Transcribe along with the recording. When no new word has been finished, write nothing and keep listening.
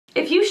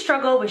If you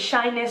struggle with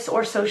shyness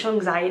or social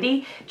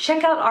anxiety,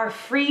 check out our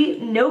free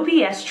No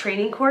BS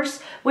training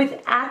course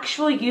with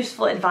actual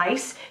useful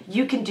advice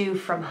you can do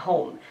from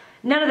home.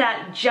 None of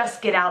that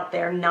just get out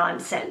there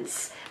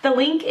nonsense. The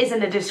link is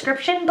in the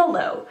description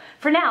below.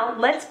 For now,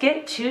 let's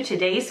get to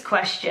today's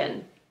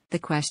question. The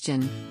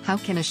question, how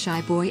can a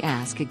shy boy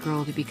ask a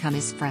girl to become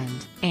his friend?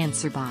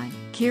 Answer by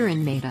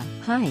Kiran Mehta.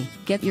 Hi,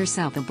 get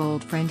yourself a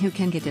bold friend who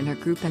can get in her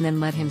group and then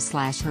let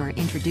him/her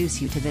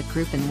introduce you to that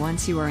group, and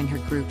once you are in her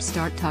group,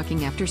 start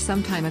talking. After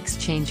some time,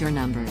 exchange your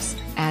numbers,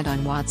 add on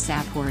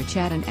WhatsApp or a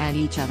chat, and add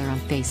each other on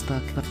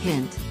Facebook. But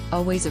hint,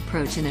 always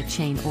approach in a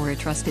chain or a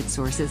trusted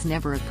sources.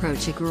 Never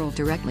approach a girl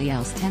directly,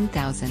 else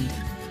 10,000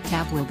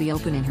 tab will be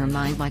open in her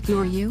mind like, who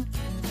are you?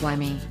 Why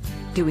me?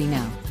 Do we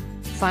know?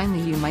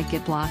 Finally, you might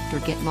get blocked or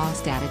get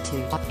lost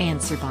attitude.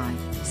 Answer by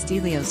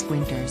Stelios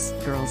Winters.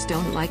 Girls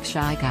don't like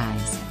shy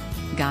guys.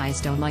 Guys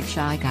don't like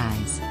shy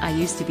guys. I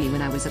used to be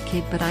when I was a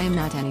kid, but I am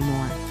not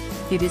anymore.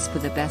 It is for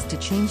the best to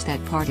change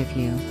that part of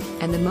you,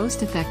 and the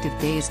most effective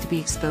way is to be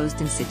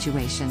exposed in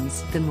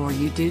situations. The more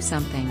you do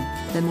something,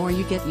 the more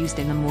you get used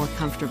and the more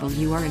comfortable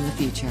you are in the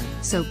future.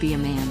 So be a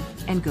man,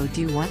 and go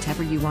do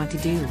whatever you want to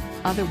do.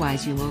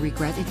 Otherwise you will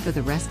regret it for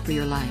the rest of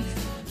your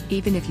life.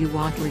 Even if you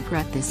won't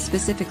regret this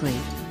specifically,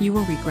 you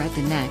will regret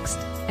the next,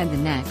 and the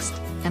next,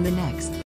 and the next.